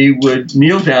we would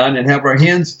kneel down and have our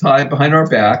hands tied behind our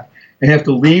back and have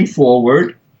to lean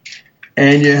forward,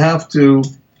 and you have to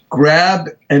grab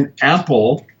an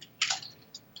apple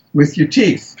with your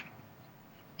teeth.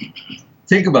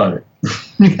 Think about it.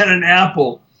 You got an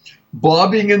apple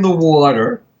bobbing in the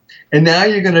water, and now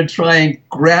you're going to try and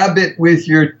grab it with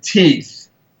your teeth.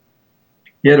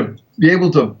 You had to be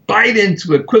able to bite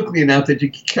into it quickly enough that you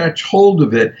could catch hold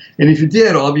of it. And if you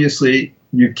did, obviously,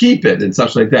 you keep it and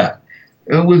such like that.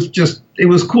 It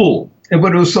was cool,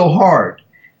 but it was so hard.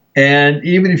 And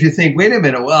even if you think, wait a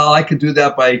minute, well, I could do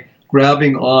that by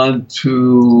grabbing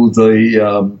onto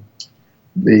the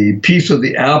piece of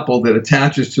the apple that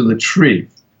attaches to the tree.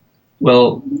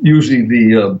 Well, usually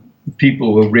the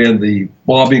people who ran the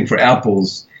bobbing for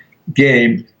apples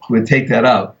game would take that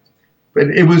out.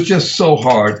 But it was just so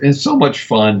hard and so much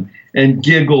fun and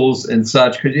giggles and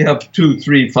such, because you have 2,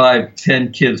 3, 5,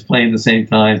 10 kids playing at the same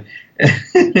time.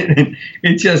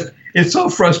 It's so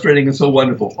frustrating and so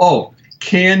wonderful. Oh,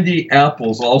 candy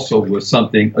apples also was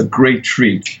a great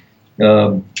treat.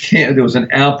 There was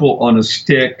an apple on a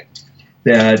stick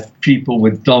that people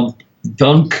would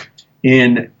dunk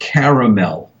in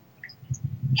caramel,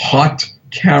 hot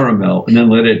caramel, and then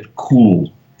let it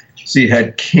cool. So you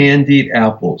had candied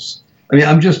apples. I mean,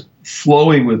 I'm just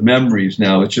flowing with memories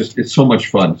now. It's so much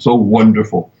fun, so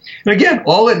wonderful. And again,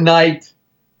 all at night,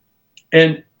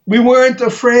 and we weren't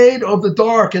afraid of the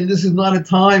dark. And this is not a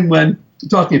time when, we're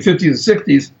talking 50s and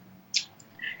 60s,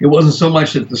 it wasn't so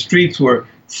much that the streets were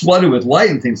flooded with light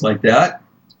and things like that,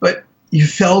 but you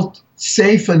felt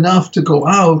safe enough to go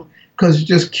out because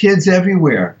just kids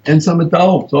everywhere and some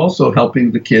adults also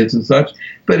helping the kids and such.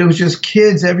 But it was just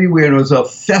kids everywhere, and it was a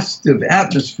festive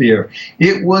atmosphere.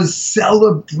 It was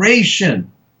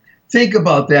celebration. Think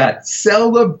about that.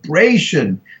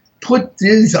 Celebration. Put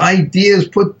these ideas,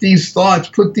 put these thoughts,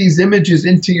 put these images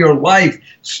into your life,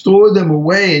 store them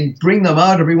away and bring them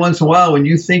out every once in a while when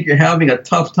you think you're having a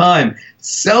tough time.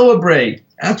 Celebrate.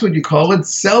 That's what you call it.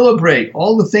 Celebrate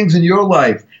all the things in your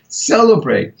life.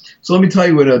 Celebrate. So let me tell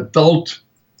you an adult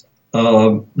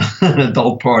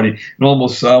party. It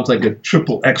almost sounds like a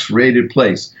XXX rated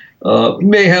place.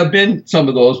 May have been some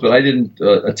of those, but I didn't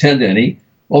attend any.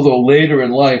 Although later in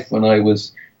life, when I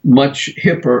was much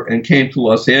hipper and came to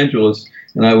Los Angeles,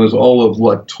 and I was all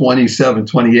of, 27,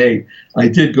 28, I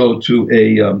did go to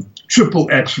a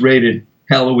XXX rated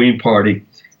Halloween party,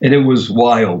 and it was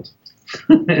wild.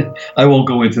 I won't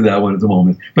go into that one at the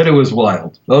moment, but it was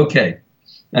wild. Okay,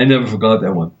 I never forgot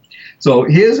that one. So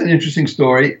here's an interesting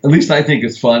story. At least I think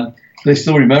it's fun. I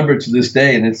still remember it to this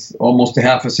day, and it's almost a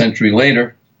half a century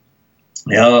later.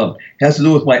 It has to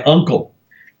do with my uncle,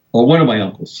 or one of my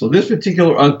uncles. So this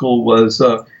particular uncle was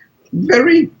a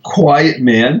very quiet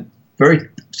man.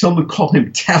 Some would call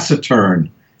him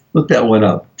taciturn. Look that one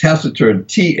up. Taciturn,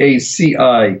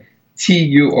 Taciturn.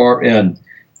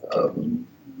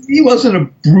 He wasn't a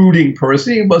brooding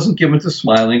person. He wasn't given to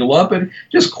smiling a lot, but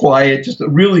just quiet, just a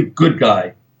really good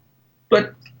guy.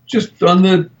 But just on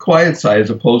the quiet side as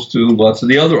opposed to lots of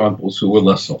the other uncles who were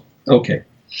less so. Okay.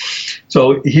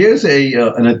 So here's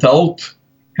an adult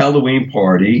Halloween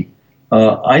party.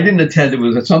 I didn't attend. It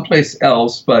was at someplace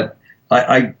else, but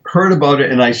I heard about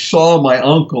it, and I saw my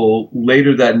uncle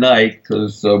later that night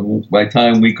because by the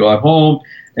time we got home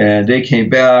and they came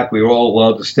back, we were all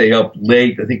allowed to stay up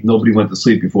late. I think nobody went to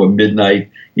sleep before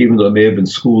midnight, even though it may have been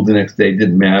school the next day. It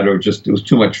didn't matter. It was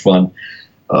too much fun.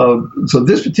 So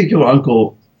this particular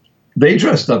uncle, they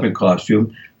dressed up in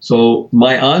costume. So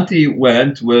my auntie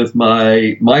went with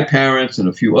my parents and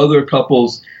a few other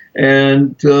couples,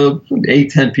 and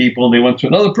 8, 10 people, and they went to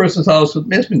another person's house. It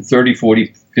must have been 30,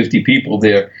 40, 50 people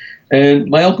there. And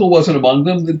my uncle wasn't among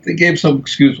them. They gave some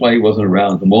excuse why he wasn't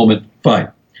around at the moment. Fine.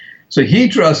 So he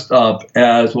dressed up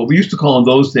as what we used to call in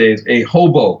those days a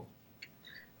hobo.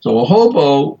 So a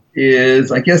hobo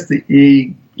is, I guess,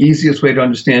 the easiest way to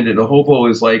understand it. A hobo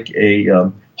is like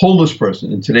a homeless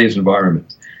person in today's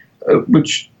environment,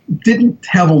 which didn't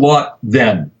have a lot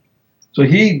then. So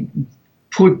he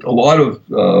put a lot of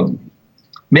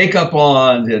makeup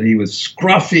on, that he was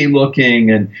scruffy looking,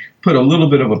 and put a little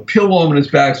bit of a pillow on his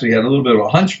back, so he had a little bit of a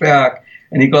hunchback,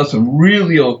 and he got some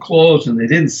really old clothes, and they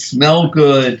didn't smell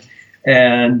good,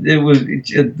 and it was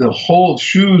the whole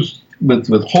shoes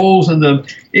with holes in them.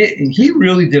 He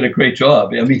really did a great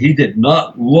job. I mean, he did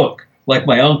not look like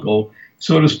my uncle,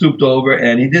 sort of stooped over,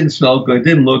 and he didn't smell good,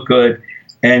 didn't look good.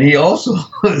 And he also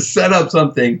set up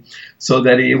something so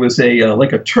that it was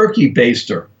like a turkey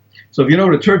baster. So if you know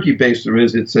what a turkey baster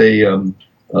is, it's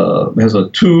has a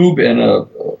tube and a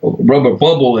rubber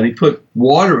bubble, and he put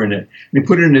water in it, and he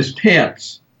put it in his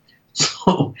pants.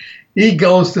 So he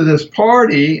goes to this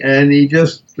party, and he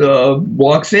just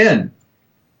walks in,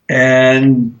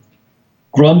 and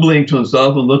grumbling to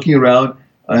himself and looking around,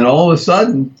 and all of a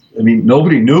sudden, I mean,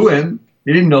 nobody knew him.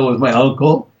 They didn't know it was my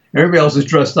uncle. Everybody else is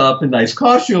dressed up in nice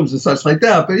costumes and such like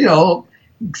that, but,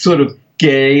 sort of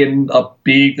gay and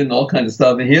upbeat and all kinds of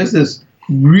stuff. And here's this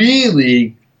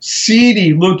really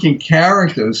seedy-looking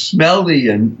character, smelly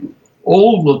and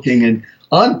old-looking and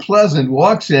unpleasant,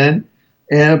 walks in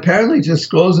and apparently just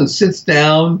goes and sits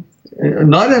down,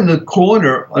 not in the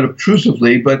corner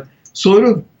unobtrusively, but sort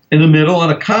of in the middle on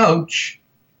a couch.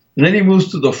 And then he moves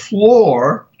to the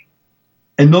floor,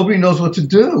 and nobody knows what to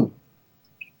do.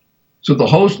 So the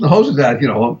host is at,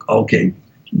 okay,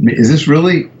 is this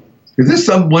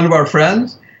one of our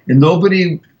friends? And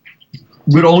nobody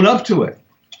would own up to it.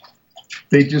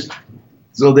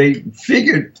 So they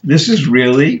figured this is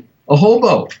really a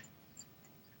hobo.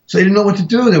 So they didn't know what to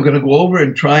do. They were going to go over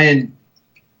and try and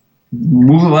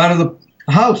move him out of the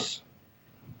house.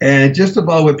 And just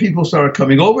about when people started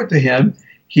coming over to him,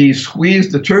 he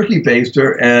squeezed the turkey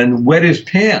baster and wet his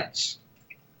pants.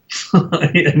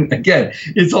 And again,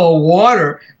 it's all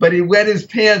water, but he wet his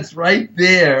pants right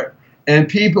there, and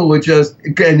people were just,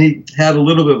 and he had a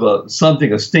little bit of a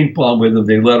stink bomb with him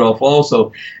they let off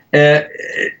also.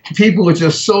 People were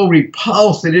just so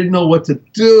repulsed, they didn't know what to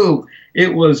do.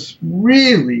 It was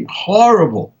really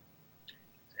horrible.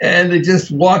 And they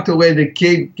just walked away. They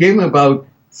gave him about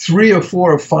 3 or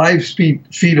 4 or 5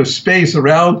 feet of space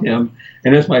around him.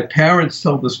 And as my parents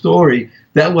tell the story,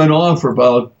 that went on for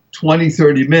about 20,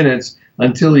 30 minutes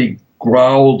until he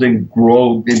growled and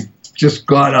groaned and just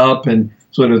got up and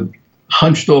sort of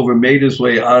hunched over, made his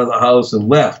way out of the house and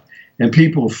left. And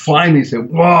people finally said,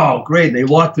 wow, great. And they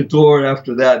locked the door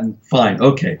after that and fine,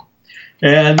 okay.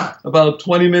 And about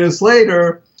 20 minutes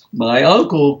later, my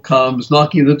uncle comes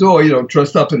knocking at the door,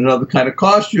 dressed up in another kind of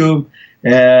costume,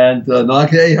 and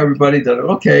hey, everybody,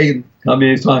 okay, and come in,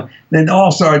 he's talking. Then,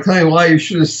 sorry, I tell you why, you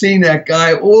should have seen that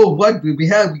guy. Oh, what did we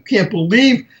have? We can't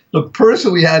believe the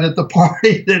person we had at the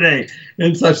party today,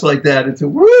 and such like that. And so,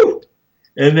 woo!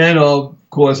 And then, of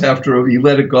course, after he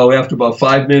let it go, after about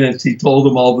 5 minutes, he told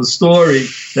them all the story,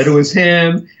 that it was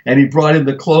him, and he brought in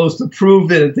the clothes to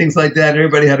prove it, and things like that.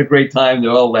 Everybody had a great time. They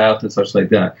all laughed and such like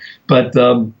that. But,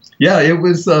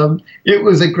 it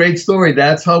was a great story.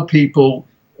 That's how people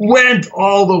went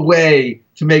all the way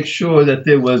to make sure that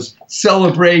there was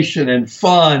celebration and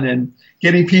fun and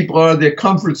getting people out of their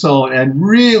comfort zone and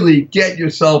really get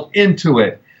yourself into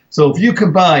it. So if you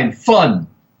combine fun,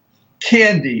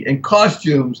 candy, and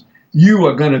costumes, you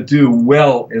are going to do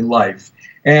well in life.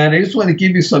 And I just want to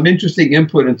give you some interesting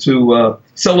input into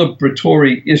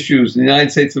celebratory issues in the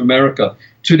United States of America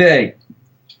today.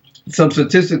 Some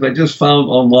statistics I just found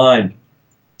online,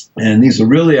 and these are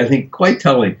really, I think, quite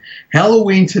telling.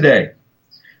 Halloween today,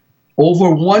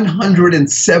 over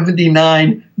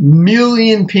 179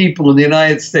 million people in the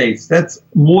United States, that's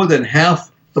more than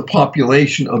half the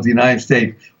population of the United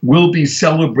States, will be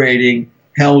celebrating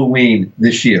Halloween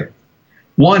this year.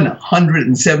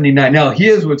 179. Now,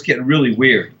 here's what's getting really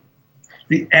weird.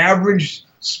 The average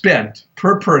spent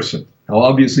per person, now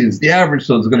obviously it's the average,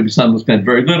 so there's going to be some who spend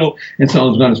very little, and some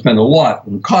who's going to spend a lot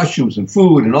on costumes and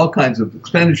food and all kinds of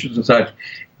expenditures and such.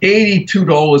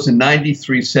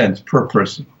 $82.93 per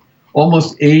person.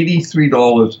 Almost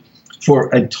 $83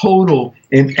 for a total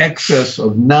in excess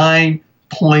of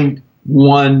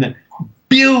 $9.1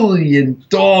 billion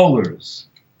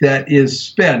that is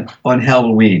spent on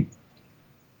Halloween.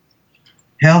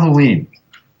 Halloween.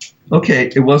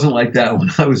 Okay, it wasn't like that when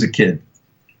I was a kid.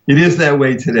 It is that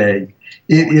way today.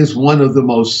 It is one of the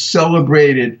most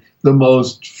celebrated, the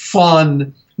most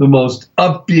fun, the most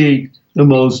upbeat, the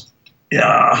most,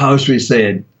 how should we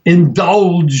say it,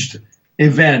 indulged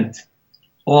event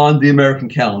on the American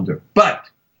calendar. But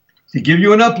to give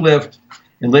you an uplift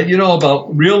and let you know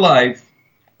about real life,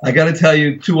 I got to tell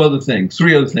you three other things.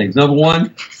 Number one,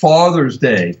 Father's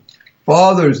Day.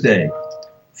 Father's Day.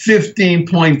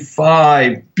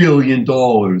 $15.5 billion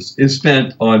is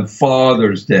spent on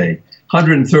Father's Day.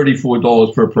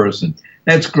 $134 per person.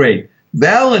 That's great.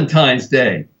 Valentine's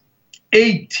Day.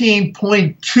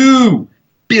 $18.2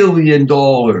 billion.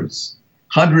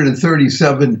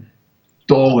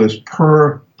 $137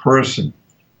 per person.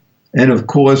 And of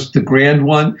course, the grand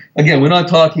one, again, we're not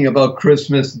talking about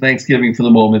Christmas, Thanksgiving for the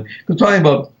moment. We're talking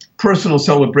about personal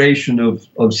celebration of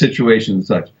situations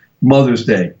and such. Mother's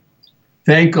Day.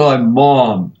 Thank God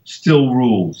Mom still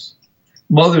rules.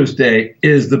 Mother's Day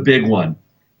is the big one.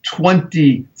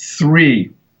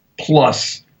 $23+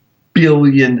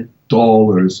 billion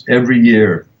every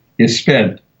year is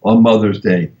spent on Mother's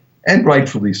Day, and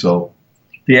rightfully so.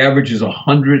 The average is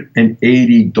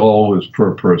 $180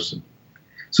 per person.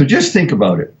 So just think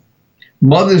about it.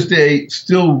 Mother's Day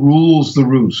still rules the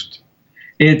roost.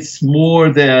 It's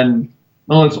more than,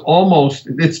 it's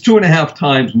 2.5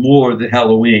 times more than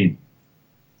Halloween.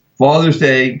 Father's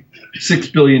Day,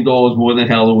 $6 billion more than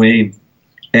Halloween.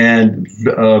 And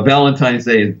Valentine's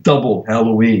Day is double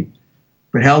Halloween.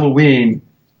 But Halloween,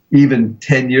 even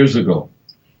 10 years ago,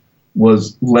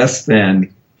 was less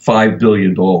than $5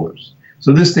 billion.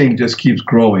 So this thing just keeps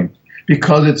growing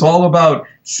because it's all about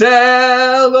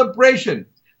celebration.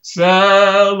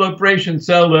 Celebration,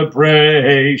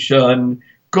 celebration.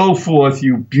 Go forth,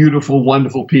 you beautiful,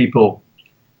 wonderful people,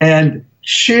 and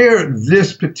share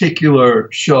this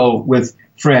particular show with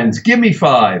friends. Give me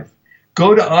 5.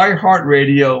 Go to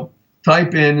iHeartRadio,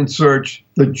 type in and search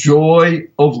The Joy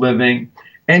of Living,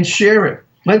 and share it.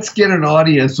 Let's get an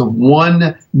audience of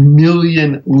 1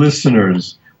 million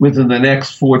listeners within the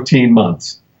next 14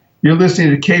 months. You're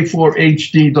listening to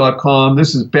K4HD.com.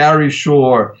 This is Barry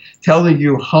Shore telling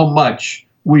you how much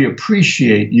we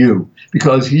appreciate you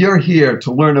because you're here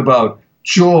to learn about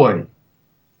joy,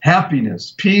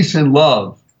 happiness, peace, and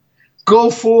love.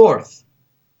 Go forth,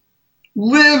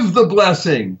 live the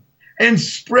blessing, and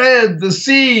spread the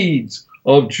seeds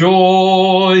of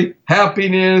joy,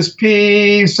 happiness,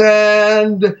 peace,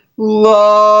 and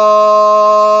love.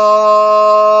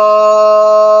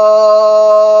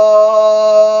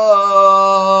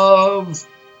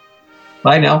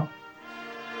 Bye now.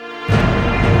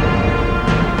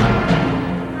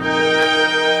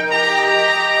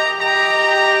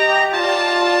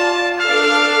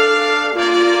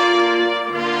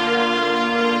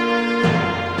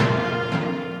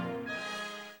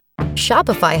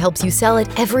 Shopify helps you sell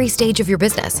at every stage of your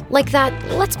business. Like that,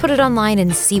 let's put it online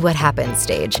and see what happens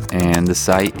stage. And the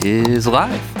site is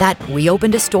live. That we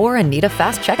opened a store and need a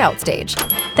fast checkout stage.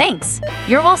 Thanks.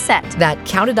 You're all set. That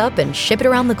count it up and ship it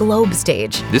around the globe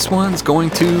stage. This one's going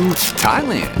to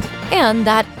Thailand. And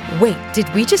that, wait, did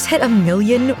we just hit 1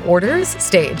 million orders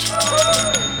stage?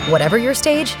 Whatever your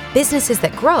stage, businesses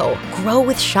that grow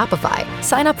with Shopify.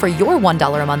 Sign up for your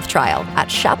 $1 a month trial at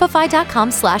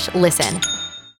shopify.com/listen.